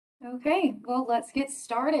Okay, well, let's get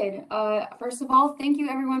started. First of all, thank you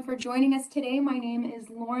everyone for joining us today. My name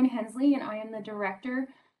is Lauren Hensley, and I am the Director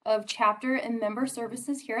of Chapter and Member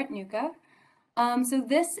Services here at NUCA. So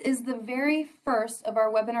this is the very first of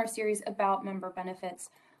our webinar series about member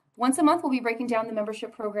benefits. Once a month, we'll be breaking down the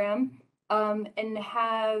membership program and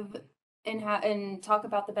talk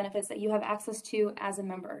about the benefits that you have access to as a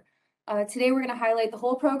member. Today, we're going to highlight the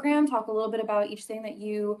whole program, talk a little bit about each thing that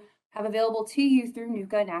you have available to you through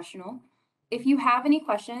NUCA National. If you have any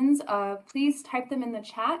questions, please type them in the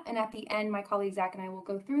chat, and at the end, my colleague Zach and I will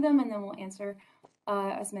go through them, and then we'll answer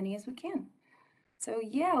as many as we can. So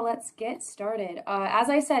yeah, let's get started. As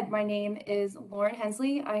I said, my name is Lauren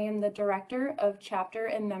Hensley. I am the Director of Chapter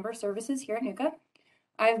and Member Services here at NUCA.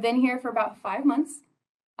 I've been here for about 5 months.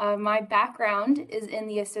 My background is in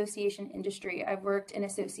the association industry. I've worked in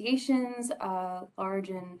associations, large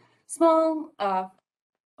and small.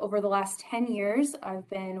 Over the last 10 years, I've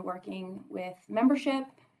been working with membership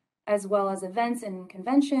as well as events and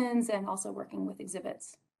conventions and also working with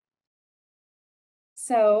exhibits.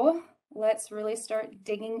 So let's really start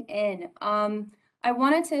digging in. I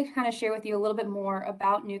wanted to kind of share with you a little bit more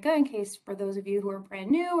about NUCA in case for those of you who are brand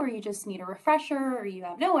new or you just need a refresher or you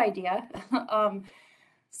have no idea.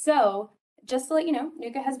 So just to let you know,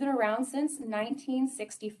 NUCA has been around since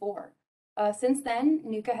 1964. Since then,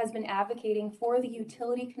 NUCA has been advocating for the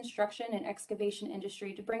utility construction and excavation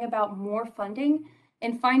industry to bring about more funding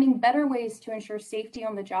and finding better ways to ensure safety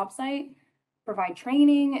on the job site, provide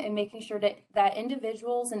training, and making sure that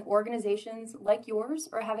individuals and organizations like yours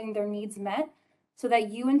are having their needs met so that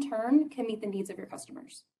you in turn can meet the needs of your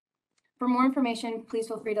customers. For more information, please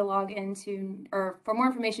feel free to log into, or for more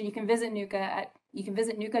information, you can visit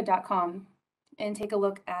NUCA.com and take a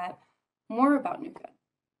look at more about NUCA.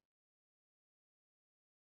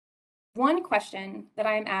 One question that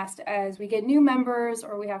I'm asked as we get new members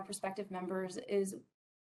or we have prospective members is,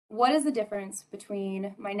 what is the difference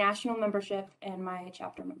between my national membership and my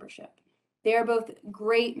chapter membership? They are both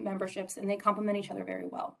great memberships and they complement each other very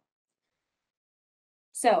well.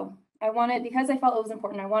 So because I felt it was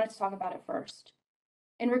important, I wanted to talk about it first.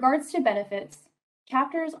 In regards to benefits,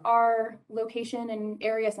 chapters are location and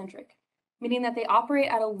area centric, meaning that they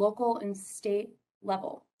operate at a local and state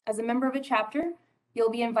level. As a member of a chapter, you'll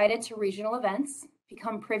be invited to regional events,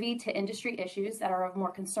 become privy to industry issues that are of more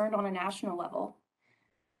concern on a national level.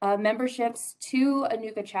 Memberships to a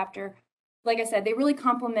NUCA chapter, like I said, they really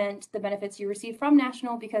complement the benefits you receive from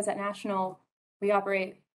national because at national, we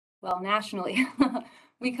operate, well, nationally.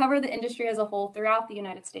 We cover the industry as a whole throughout the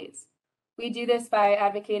United States. We do this by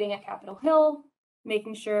advocating at Capitol Hill,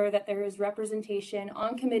 making sure that there is representation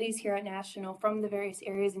on committees here at national from the various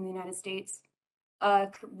areas in the United States.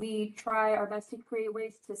 We try our best to create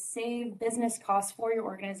ways to save business costs for your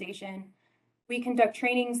organization. We conduct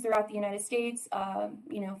trainings throughout the United States,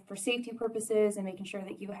 for safety purposes and making sure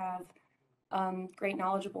that you have great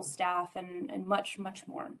knowledgeable staff and much, much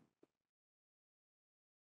more.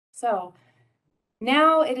 So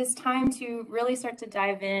now it is time to really start to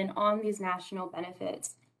dive in on these national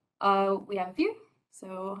benefits. We have a few,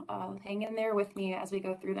 so hang in there with me as we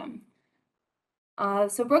go through them.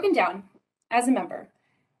 So broken down, as a member,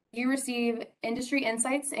 you receive industry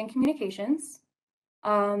insights and communications.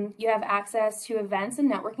 You have access to events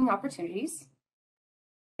and networking opportunities.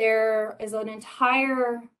 There is an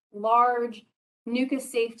entire large NUCA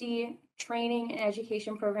safety training and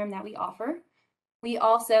education program that we offer. We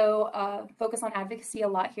also focus on advocacy a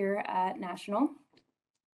lot here at National.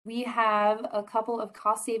 We have a couple of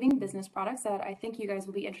cost-saving business products that I think you guys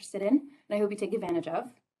will be interested in, and I hope you take advantage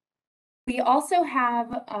of. We also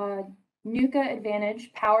have NUCA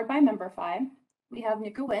Advantage powered by MemberFi. We have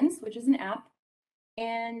NUCA Wins, which is an app.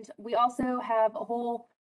 And we also have a whole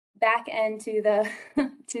back end to the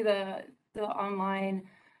online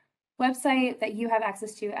website that you have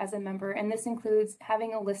access to as a member. And this includes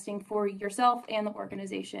having a listing for yourself and the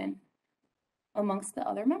organization amongst the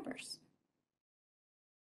other members.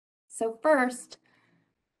 So first,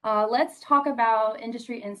 let's talk about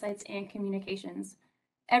industry insights and communications.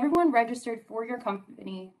 Everyone registered for your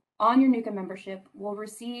company on your NUCA membership will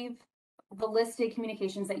receive the listed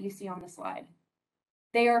communications that you see on the slide.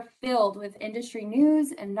 They are filled with industry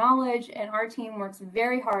news and knowledge, and our team works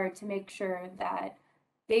very hard to make sure that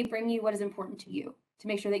they bring you what is important to you, to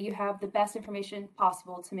make sure that you have the best information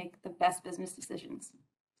possible to make the best business decisions.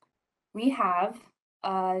 We have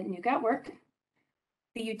NUCA at Work,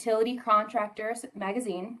 the Utility Contractors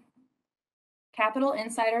Magazine, Capital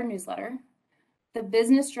Insider Newsletter, the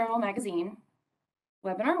Business Journal Magazine,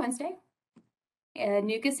 Webinar Wednesday,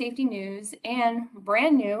 NUCA Safety News, and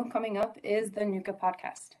brand new coming up is the NUCA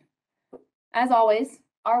podcast. As always,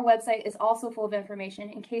 Our website is also full of information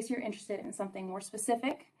in case you're interested in something more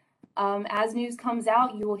specific. As news comes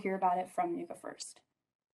out, you will hear about it from NUCA first.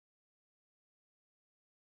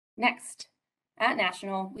 Next, at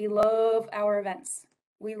National, we love our events.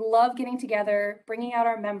 We love getting together, bringing out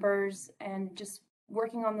our members, and just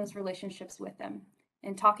working on those relationships with them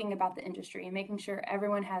and talking about the industry and making sure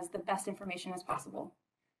everyone has the best information as possible.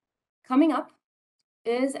 Coming up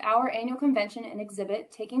is our annual convention and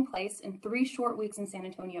exhibit taking place in 3 short weeks in San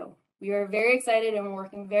Antonio. We are very excited and we're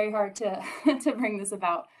working very hard to, to bring this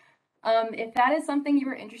about. If that is something you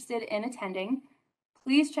are interested in attending,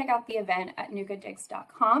 please check out the event at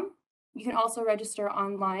nucadigs.com. You can also register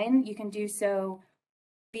online. You can do so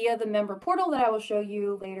via the member portal that I will show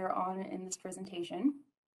you later on in this presentation.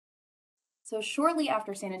 So shortly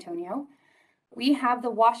after San Antonio, we have the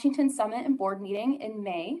Washington Summit and Board meeting in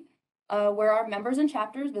May, where our members and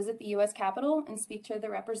chapters visit the U.S. Capitol and speak to the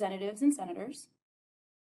representatives and senators.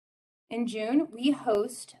 In June, we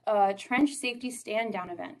host a trench safety stand down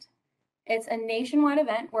event. It's a nationwide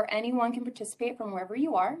event where anyone can participate from wherever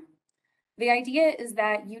you are. The idea is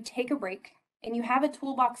that you take a break and you have a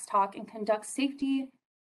toolbox talk and conduct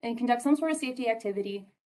some sort of safety activity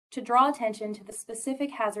to draw attention to the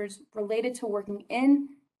specific hazards related to working in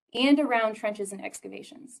and around trenches and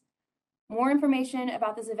excavations. More information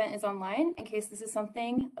about this event is online in case this is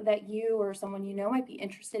something that you or someone you know might be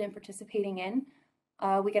interested in participating in.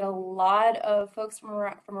 We get a lot of folks from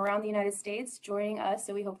around the United States joining us,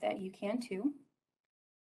 so we hope that you can too.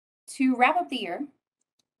 To wrap up the year,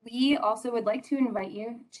 we also would like to invite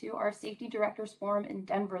you to our Safety Directors Forum in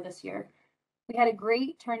Denver this year. We had a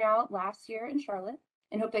great turnout last year in Charlotte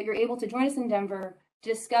and hope that you're able to join us in Denver to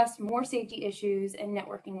discuss more safety issues and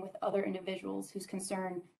networking with other individuals whose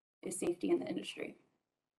concern is safety in the industry.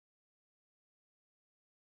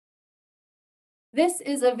 This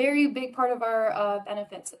is a very big part of our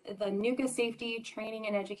benefits, the NUCA Safety Training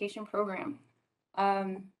and Education Program.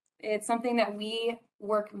 It's something that we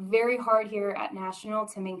work very hard here at National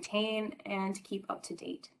to maintain and to keep up to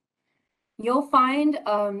date. You'll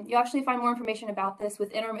actually find more information about this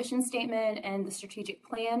within our mission statement and the strategic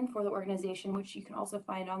plan for the organization, which you can also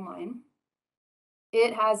find online.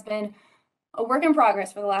 It has been a work in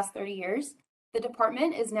progress for the last 30 years. The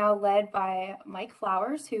department is now led by Mike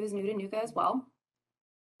Flowers, who is new to NUCA as well.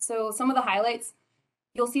 So some of the highlights,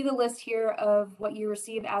 you'll see the list here of what you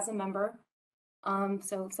receive as a member.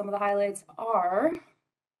 So some of the highlights are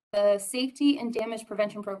the Safety and Damage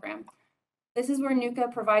Prevention Program. This is where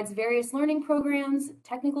NUCA provides various learning programs,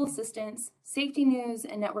 technical assistance, safety news,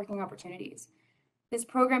 and networking opportunities. This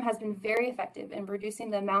program has been very effective in reducing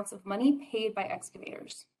the amounts of money paid by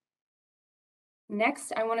excavators.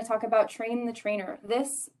 Next, I want to talk about Train the Trainer.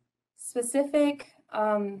 This specific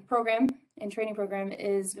program and training program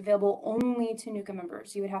is available only to NUCA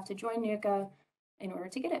members. You would have to join NUCA in order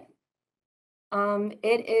to get it.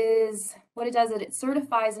 What it does is it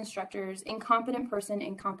certifies instructors in competent person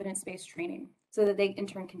and competence-based training so that they in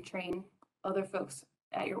turn can train other folks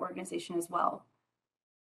at your organization as well.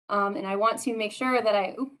 And I want to make sure that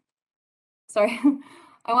I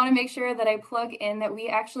want to make sure that I plug in that we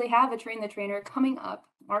actually have a Train the Trainer coming up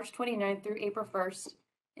March 29th through April 1st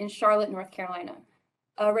in Charlotte, North Carolina.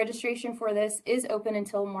 Registration for this is open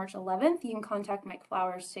until March 11th. You can contact Mike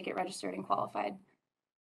Flowers to get registered and qualified.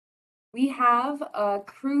 We have a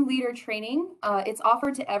crew leader training. It's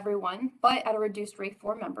offered to everyone, but at a reduced rate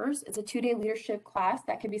for members. It's a 2-day leadership class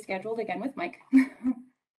that can be scheduled again with Mike.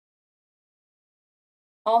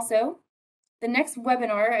 Also, the next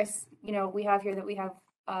webinar, we have here that we have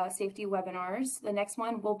safety webinars. The next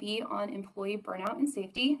one will be on employee burnout and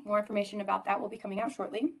safety. More information about that will be coming out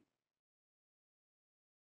shortly.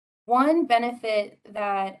 One benefit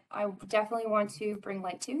that I definitely want to bring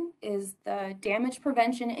light to is the Damage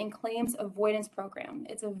Prevention and Claims Avoidance Program.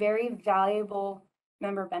 It's a very valuable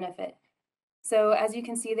member benefit. So as you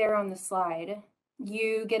can see there on the slide,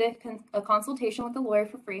 you get a consultation with a lawyer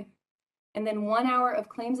for free, and then 1 hour of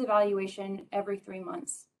claims evaluation every 3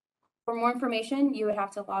 months. For more information, you would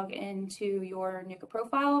have to log into your NUCA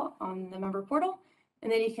profile on the member portal,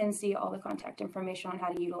 and then you can see all the contact information on how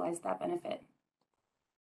to utilize that benefit.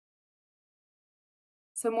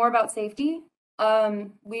 So more about safety.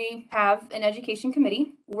 We have an education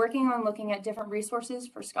committee working on looking at different resources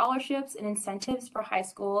for scholarships and incentives for high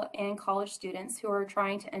school and college students who are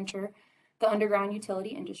trying to enter the underground utility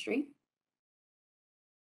industry.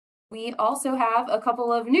 We also have a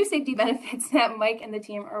couple of new safety benefits that Mike and the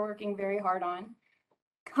team are working very hard on.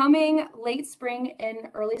 Coming late spring and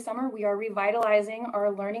early summer, we are revitalizing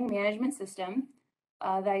our learning management system.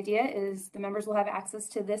 The idea is the members will have access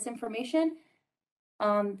to this information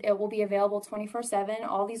It will be available 24/7,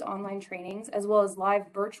 all these online trainings, as well as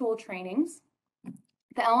live virtual trainings.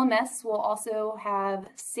 The LMS will also have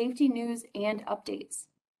safety news and updates.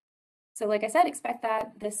 So like I said, expect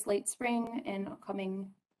that this late spring and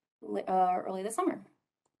coming early this summer.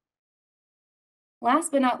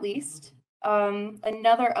 Last but not least,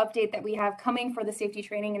 another update that we have coming for the safety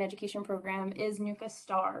training and education program is NUCA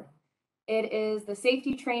STAR. It is the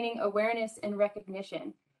Safety Training Awareness and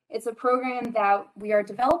Recognition. It's a program that we are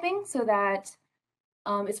developing so that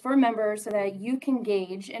it's for members so that you can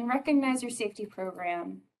gauge and recognize your safety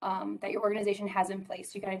program that your organization has in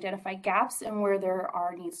place. You can identify gaps and where there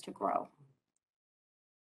are needs to grow.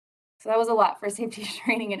 So that was a lot for safety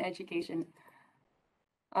training and education.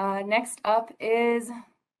 Next up is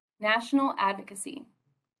national advocacy.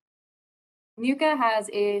 NUCA has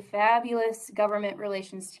a fabulous government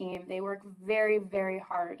relations team. They work very, very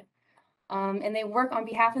hard. And they work on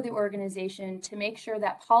behalf of the organization to make sure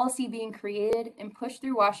that policy being created and pushed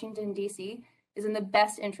through Washington, D.C. is in the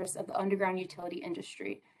best interest of the underground utility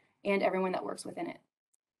industry and everyone that works within it.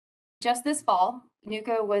 Just this fall,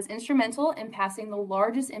 NUCA was instrumental in passing the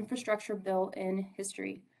largest infrastructure bill in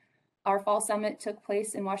history. Our fall summit took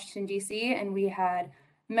place in Washington, D.C., and we had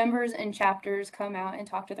members and chapters come out and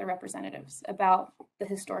talk to their representatives about the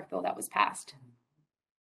historic bill that was passed.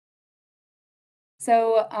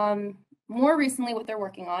 So more recently, what they're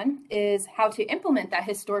working on is how to implement that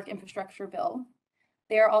historic infrastructure bill.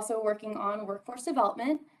 They are also working on workforce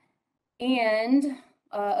development and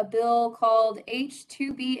a bill called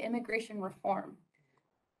H-2B immigration reform.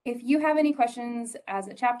 If you have any questions as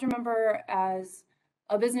a chapter member, as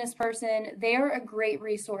a business person, they are a great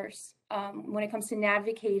resource when it comes to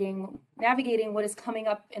navigating what is coming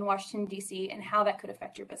up in Washington, D.C. and how that could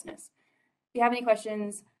affect your business. If you have any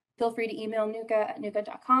questions, feel free to email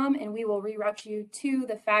NUCA@NUCA.com and we will reroute you to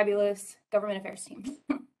the fabulous government affairs team.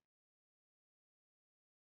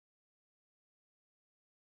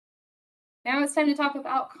 Now it's time to talk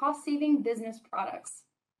about cost-saving business products.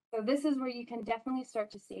 So this is where you can definitely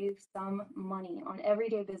start to save some money on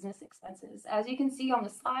everyday business expenses. As you can see on the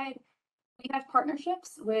slide, we have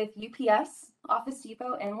partnerships with UPS, Office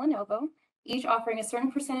Depot, and Lenovo, each offering a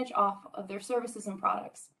certain percentage off of their services and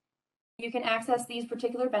products. You can access these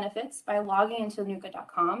particular benefits by logging into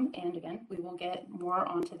NUCA.com, and again, we will get more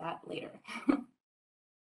onto that later.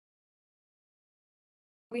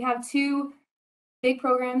 We have two big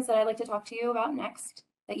programs that I'd like to talk to you about next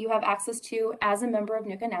that you have access to as a member of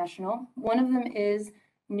NUCA National. One of them is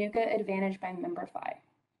NUCA Advantage by MemberFi.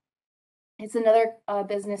 It's another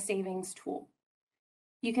business savings tool.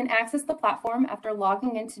 You can access the platform after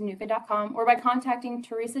logging into NUCA.com or by contacting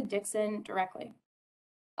Teresa Dixon directly.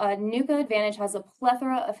 NUCA Advantage has a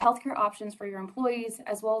plethora of healthcare options for your employees,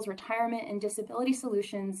 as well as retirement and disability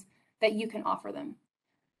solutions that you can offer them.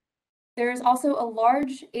 There is also a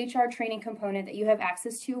large HR training component that you have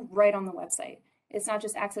access to right on the website. It's not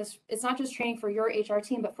just training for your HR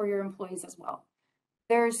team, but for your employees as well.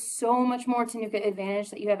 There's so much more to NUCA Advantage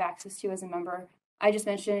that you have access to as a member. I just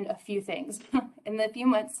mentioned a few things. In the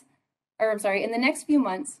next few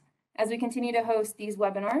months, as we continue to host these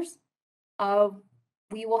webinars,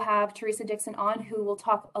 we will have Teresa Dixon on who will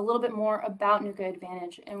talk a little bit more about NUCA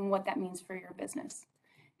Advantage and what that means for your business.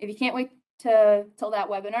 If you can't wait till that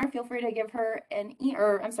webinar, feel free to give her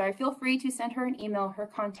feel free to send her an email. Her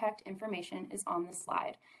contact information is on the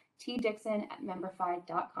slide,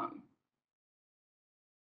 tdixon@memberfi.com.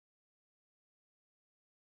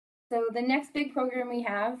 So the next big program we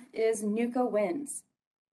have is NUCA Wins.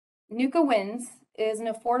 NUCA Wins is an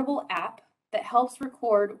affordable app that helps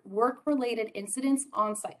record work-related incidents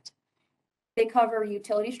on site. They cover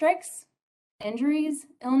utility strikes, injuries,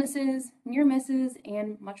 illnesses, near misses,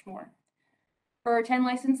 and much more. For 10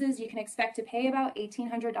 licenses, you can expect to pay about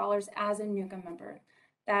 $1,800 as a NUCA member.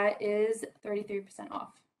 That is 33%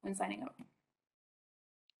 off when signing up.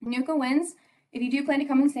 NUCA Wins, if you do plan to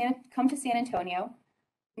come to San Antonio,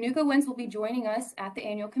 NUCA Wins will be joining us at the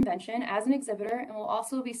annual convention as an exhibitor and will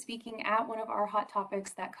also be speaking at one of our hot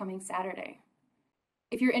topics that coming Saturday.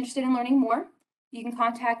 If you're interested in learning more, you can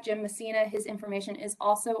contact Jim Messina. His information is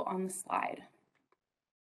also on the slide.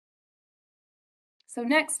 So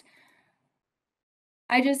next,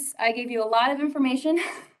 I gave you a lot of information.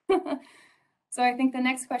 So I think the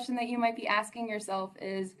next question that you might be asking yourself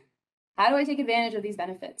is, how do I take advantage of these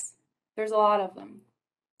benefits? There's a lot of them.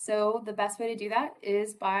 So the best way to do that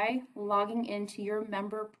is by logging into your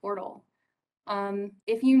member portal.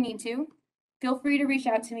 If you need to, feel free to reach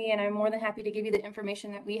out to me and I'm more than happy to give you the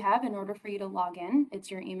information that we have in order for you to log in.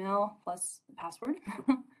 It's your email plus the password.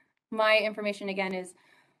 My information again is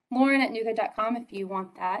Lauren@NUCA.com if you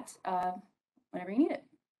want that whenever you need it.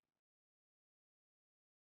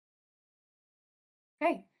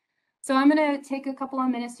 Okay, so I'm going to take a couple of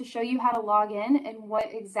minutes to show you how to log in and what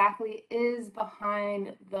exactly is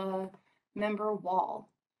behind the member wall.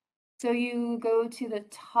 So you go to the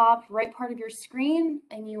top right part of your screen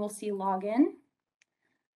and you will see login.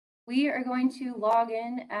 We are going to log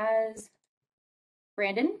in as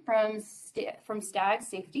Brandon from Stag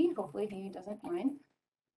Safety. Hopefully he doesn't mind.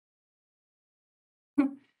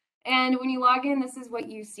 And when you log in, this is what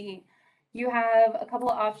you see. You have a couple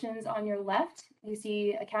of options on your left. You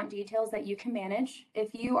see account details that you can manage.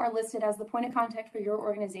 If you are listed as the point of contact for your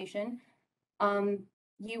organization,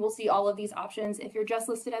 you will see all of these options. If you're just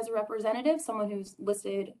listed as a representative, someone who's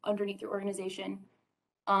listed underneath your organization,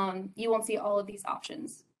 you won't see all of these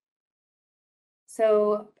options.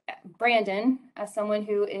 So Brandon, as someone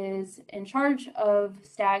who is in charge of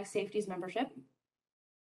Stag Safety's membership,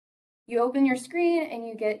 you open your screen and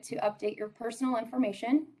you get to update your personal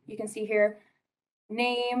information. You can see here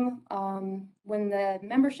name, when the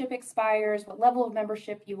membership expires, what level of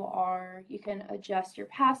membership you are. You can adjust your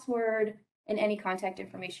password and any contact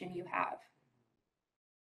information you have.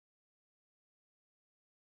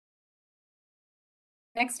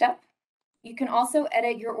 Next up, you can also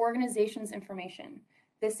edit your organization's information.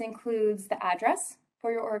 This includes the address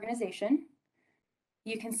for your organization.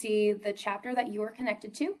 You can see the chapter that you are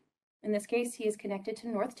connected to. In this case, he is connected to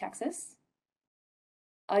North Texas.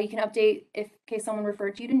 You can update in case someone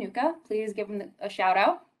referred to you to NUCA, please give them a shout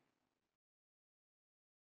out.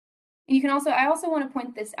 You can also, I also want to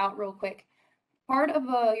point this out real quick. Part of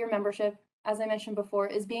your membership, as I mentioned before,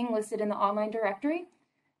 is being listed in the online directory.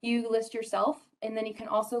 You list yourself, and then you can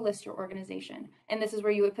also list your organization. And this is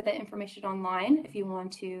where you would put that information online if you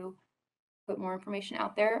want to put more information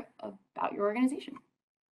out there about your organization.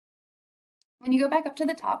 When you go back up to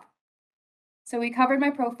the top, so we covered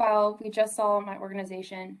my profile, we just saw my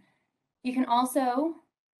organization. You can also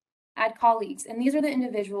add colleagues, and these are the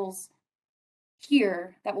individuals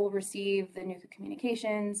here that will receive the NUCA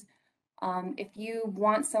communications. If you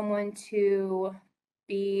want someone to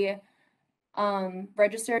be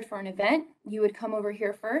registered for an event, you would come over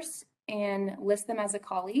here first and list them as a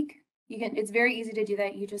colleague. It's very easy to do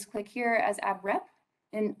that. You just click here as add rep,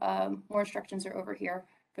 and more instructions are over here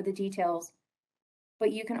for the details.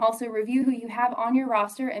 But you can also review who you have on your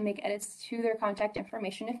roster and make edits to their contact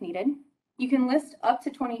information if needed. You can list up to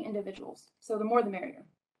 20 individuals, so the more the merrier.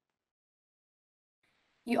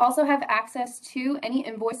 You also have access to any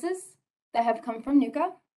invoices that have come from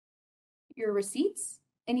NUCA, your receipts,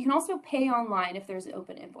 and you can also pay online if there's an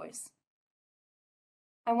open invoice.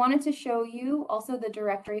 I wanted to show you also the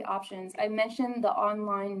directory options. I mentioned the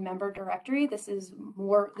online member directory. This is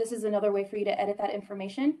another way for you to edit that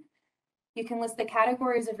information. You can list the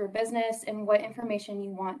categories of your business and what information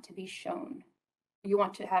you want to be shown. You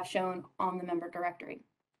want to have shown on the member directory.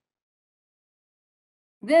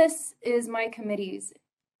 This is my committees.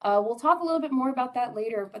 We'll talk a little bit more about that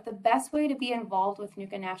later, but the best way to be involved with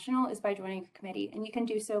NUCA National is by joining a committee, and you can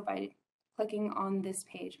do so by clicking on this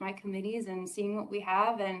page, My Committees, and seeing what we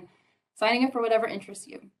have and signing up for whatever interests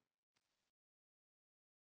you.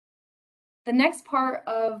 The next part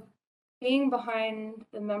of being behind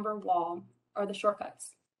the member wall are the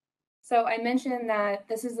shortcuts. So I mentioned that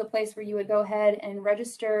this is the place where you would go ahead and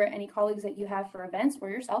register any colleagues that you have for events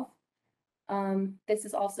or yourself. This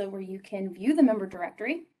is also where you can view the member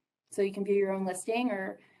directory. So you can view your own listing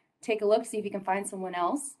or take a look, see if you can find someone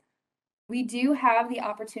else. We do have the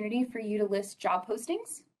opportunity for you to list job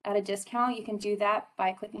postings at a discount. You can do that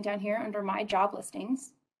by clicking down here under My Job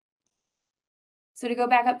Listings. So to go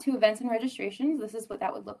back up to events and registrations, this is what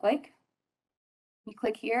that would look like. You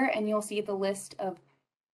click here and you'll see the list of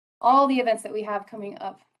all the events that we have coming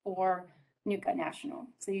up for NUCA National.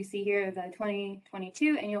 So you see here the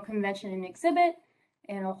 2022 Annual Convention and Exhibit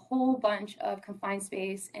and a whole bunch of confined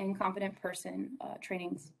space and competent person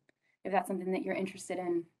trainings, if that's something that you're interested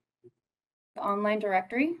in. The online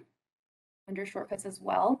directory under shortcuts as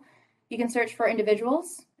well. You can search for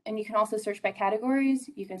individuals, and you can also search by categories.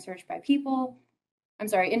 You can search by people.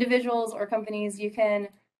 Individuals or companies. You can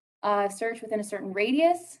search within a certain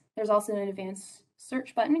radius. There's also an advanced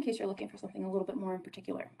search button in case you're looking for something a little bit more in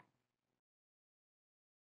particular.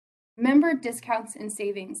 Member discounts and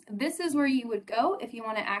savings. This is where you would go if you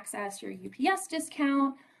want to access your UPS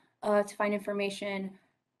discount, to find information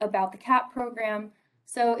about the CAP program.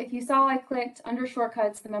 So if you saw I clicked under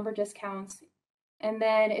shortcuts, the member discounts, and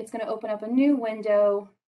then it's going to open up a new window,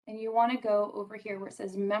 and you want to go over here where it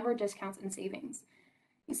says member discounts and savings.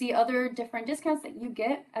 You see other different discounts that you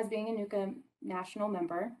get as being a NUCA National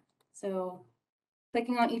member. So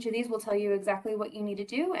Clicking on each of these will tell you exactly what you need to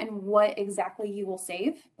do and what exactly you will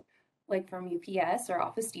save, like from UPS or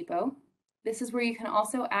Office Depot. This is where you can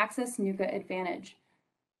also access NUCA Advantage.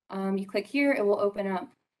 You click here, it will open up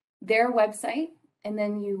their website, and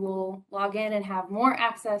then you will log in and have more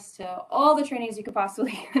access to all the trainings you could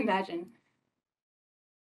possibly imagine.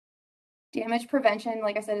 Damage prevention,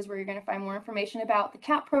 like I said, is where you're going to find more information about the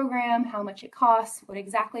CAP program, how much it costs, what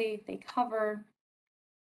exactly they cover.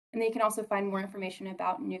 And then you can also find more information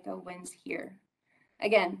about NUCA wins here.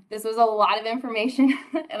 Again, this was a lot of information,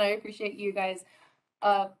 and I appreciate you guys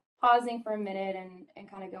pausing for a minute and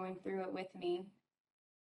kind of going through it with me.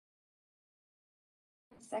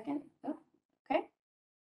 A second. Oh, okay.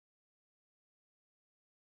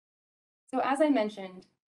 So as I mentioned,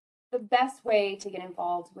 the best way to get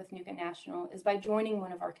involved with NUCA National is by joining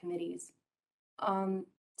one of our committees.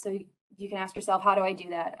 So you can ask yourself, how do I do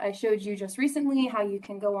that? I showed you just recently how you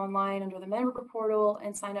can go online under the member portal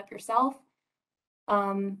and sign up yourself.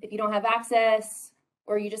 If you don't have access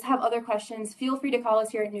or you just have other questions, feel free to call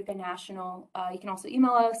us here at NUCA National. You can also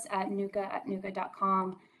email us at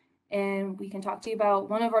nuca@nuca.com and we can talk to you about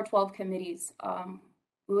one of our 12 committees.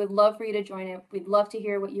 We would love for you to join it. We'd love to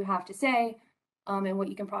hear what you have to say and what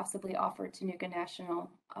you can possibly offer to NUCA National.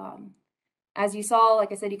 As you saw,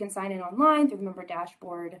 like I said, you can sign in online through the member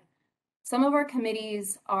dashboard. Some of our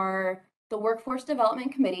committees are the Workforce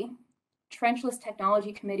Development Committee, Trenchless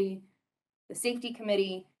Technology Committee, the Safety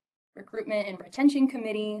Committee, Recruitment and Retention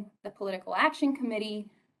Committee, the Political Action Committee,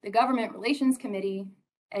 the Government Relations Committee,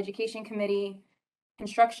 Education Committee,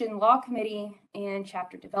 Construction Law Committee, and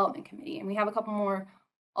Chapter Development Committee. And we have a couple more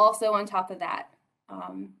also on top of that.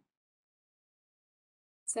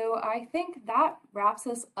 So I think that wraps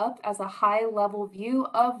us up as a high-level view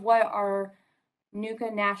of what our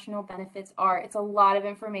NUCA national benefits are. It's a lot of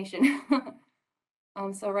information.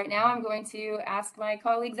 So right now I'm going to ask my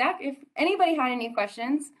colleague Zach if anybody had any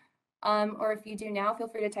questions, or if you do now, feel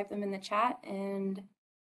free to type them in the chat and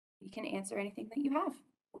we can answer anything that you have.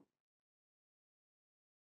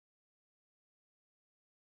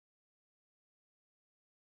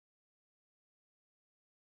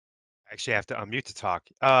 Actually, I have to unmute to talk.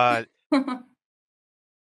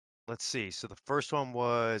 Let's see. So the first one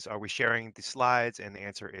was, are we sharing the slides? And the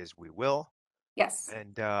answer is we will. Yes.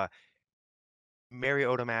 And Mary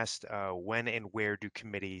Odom asked, when and where do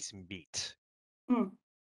committees meet?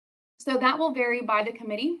 So that will vary by the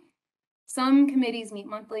committee. Some committees meet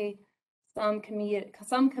monthly, some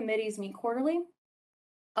committees meet quarterly.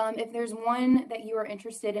 If there's one that you are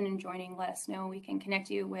interested in joining, let us know. We can connect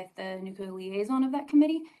you with the NUCA liaison of that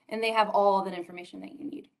committee, and they have all of that information that you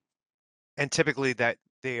need. And typically that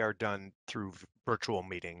they are done through virtual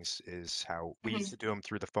meetings is how we used to do them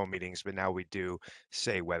through the phone meetings, but now we do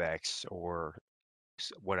say WebEx or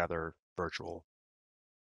what other virtual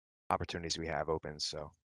opportunities we have open.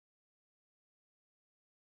 So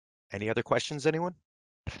any other questions, anyone?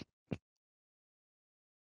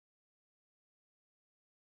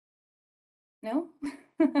 No?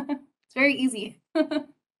 It's very easy.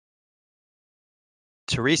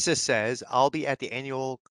 Teresa says, I'll be at the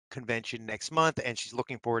annual convention next month, and she's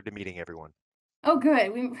looking forward to meeting everyone. Oh,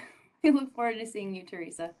 good. We look forward to seeing you,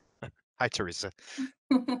 Teresa. Hi, Teresa.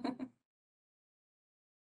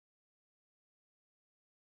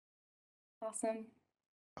 Awesome.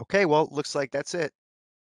 Okay, well, looks like that's it.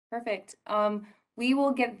 Perfect. We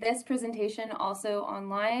will get this presentation also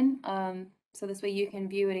online, so this way you can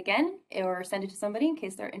view it again or send it to somebody in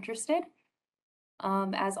case they're interested.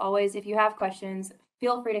 As always, if you have questions,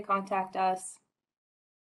 feel free to contact us.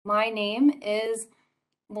 My name is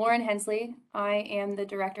Lauren Hensley. I am the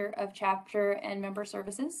Director of Chapter and Member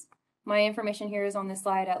Services. My information here is on this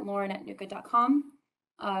slide at lauren@nuca.com.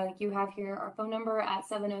 You have here our phone number at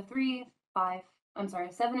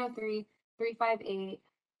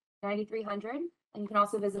 703-358-9300. And you can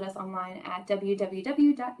also visit us online at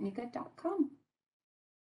www.nuca.com.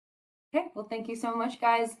 Okay, well, thank you so much,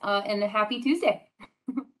 guys, and a happy Tuesday.